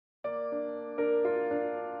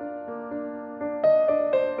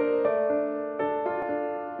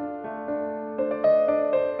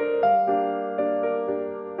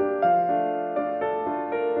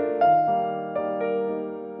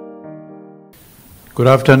Good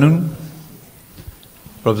afternoon,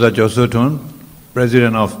 Professor Josotun,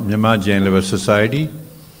 President of Myanmar Jain Liver Society,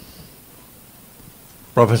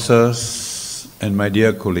 professors, and my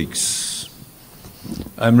dear colleagues.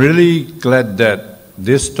 I'm really glad that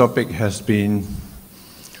this topic has been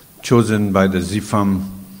chosen by the Zifam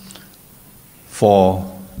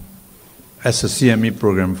as a CME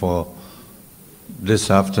program for this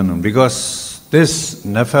afternoon, because this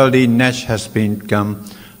NAFLD NASH has become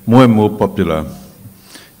more and more popular.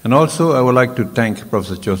 And also, I would like to thank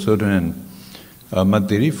Professor Josotun and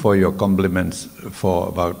Matiri for your compliments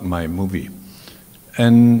about my movie.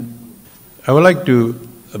 And I would like to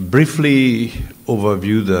briefly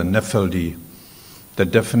overview the NAFLD, the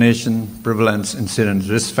definition, prevalence, incidence,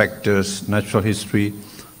 risk factors, natural history,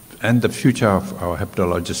 and the future of our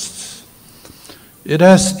hepatologists. It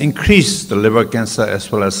has increased the liver cancer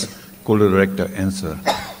as well as colorectal cancer.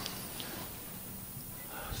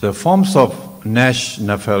 The forms of NASH,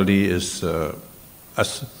 NAFLD is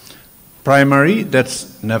primary, that's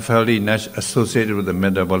NAFLD, NASH associated with the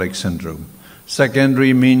metabolic syndrome.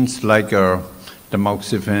 Secondary means like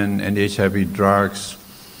tamoxifen and HIV drugs,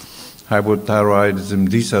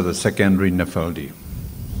 hypothyroidism, these are the secondary NAFLD.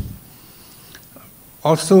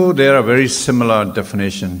 Also, there are very similar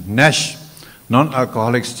definitions. NASH,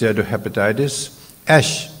 non-alcoholic steatohepatitis,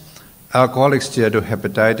 ASH, alcoholic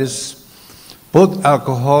steatohepatitis, both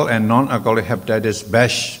alcohol and non-alcoholic hepatitis,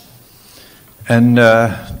 BASH, and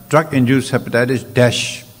drug-induced hepatitis,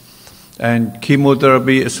 DASH, and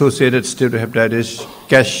chemotherapy-associated steatohepatitis,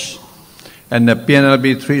 CASH, and the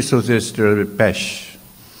PNLB3-associated steatohepatitis, PASH.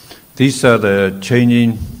 These are the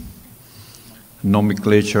changing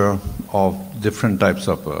nomenclature of different types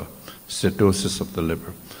of steatosis of the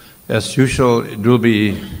liver. As usual, it will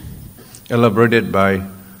be elaborated by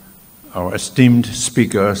our esteemed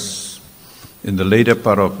speakers in the later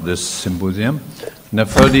part of this symposium.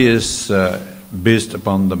 NAFLD is based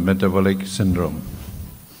upon the metabolic syndrome.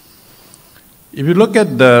 If you look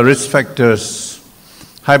at the risk factors,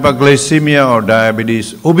 hyperglycemia or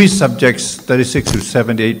diabetes, obese subjects 36 to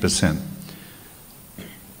 78%.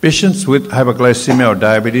 Patients with hyperglycemia or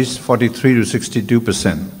diabetes 43 to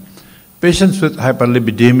 62%. Patients with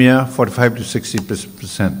hyperlipidemia 45 to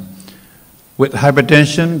 60%. With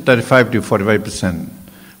hypertension 35 to 45%.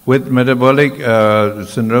 With metabolic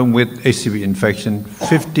syndrome with HCV infection,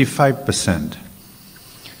 55%.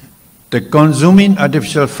 The consuming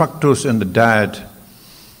artificial fructose in the diet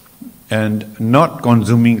and not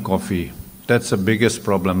consuming coffee, that's the biggest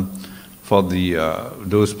problem for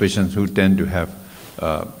those patients who tend to have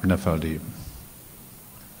NAFLD.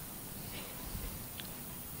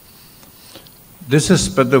 This is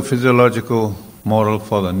pathophysiological model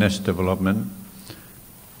for the NASH development.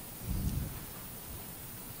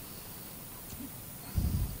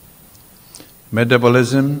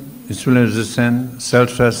 Metabolism, insulin resistance, cell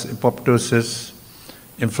stress, apoptosis,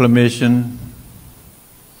 inflammation,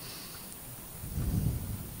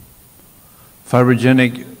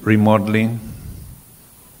 fibrogenic remodeling,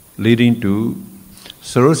 leading to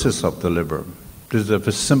cirrhosis of the liver. This is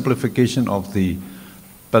a simplification of the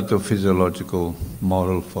pathophysiological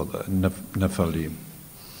model for the NAFLD.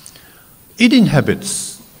 Eating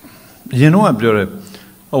habits. You know, I'm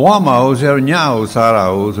Wama is Nyao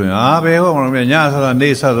Sarao, Nyasa,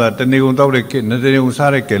 Nesa, Tenegun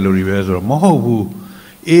Sare calorie, Mohu,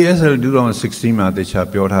 ESL do on 16 at the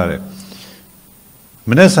Chapiotare.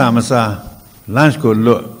 Manessa Masa, lunch go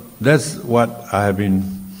look. That's what I have been,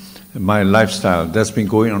 my lifestyle. That's been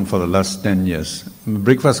going on for the last 10 years.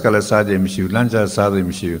 Breakfast Kalasadi Mishu, lunch Asadi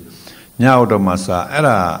Mishu, Nyao Masa,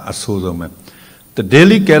 Era Asudome. The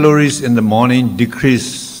daily calories in the morning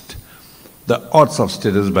decreased the odds of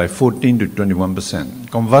steatosis by 14 to 21%.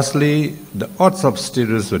 Conversely, the odds of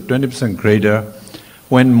steatosis were 20% greater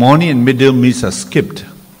when morning and midday meals are skipped.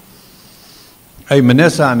 The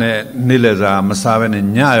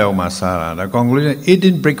conclusion,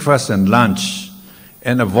 eating breakfast and lunch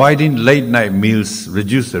and avoiding late night meals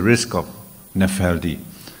reduce the risk of NAFLD.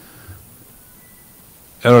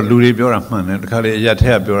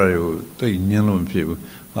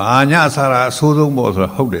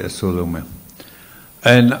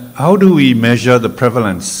 And how do we measure the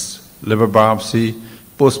prevalence? Liver biopsy,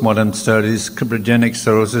 postmortem studies, cryptogenic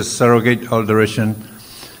cirrhosis, surrogate alteration,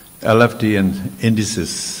 LFT, and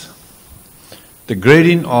indices. The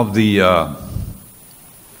grading of the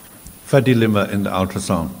fatty liver in the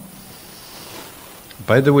ultrasound.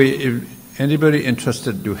 By the way, if anybody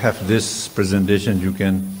interested to have this presentation, you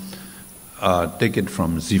can take it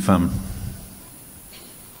from Zifam.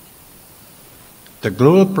 The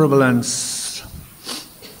global prevalence,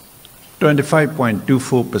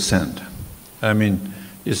 25.24%. I mean,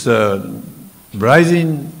 it's a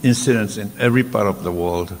rising incidence in every part of the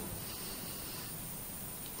world.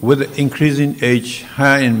 With increasing age,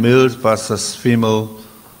 higher in males versus female,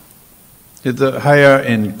 it's higher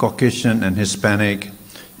in Caucasian and Hispanic,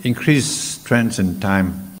 increased trends in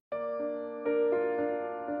time.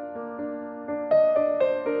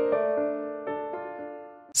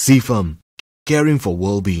 Zifam, caring for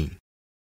well-being.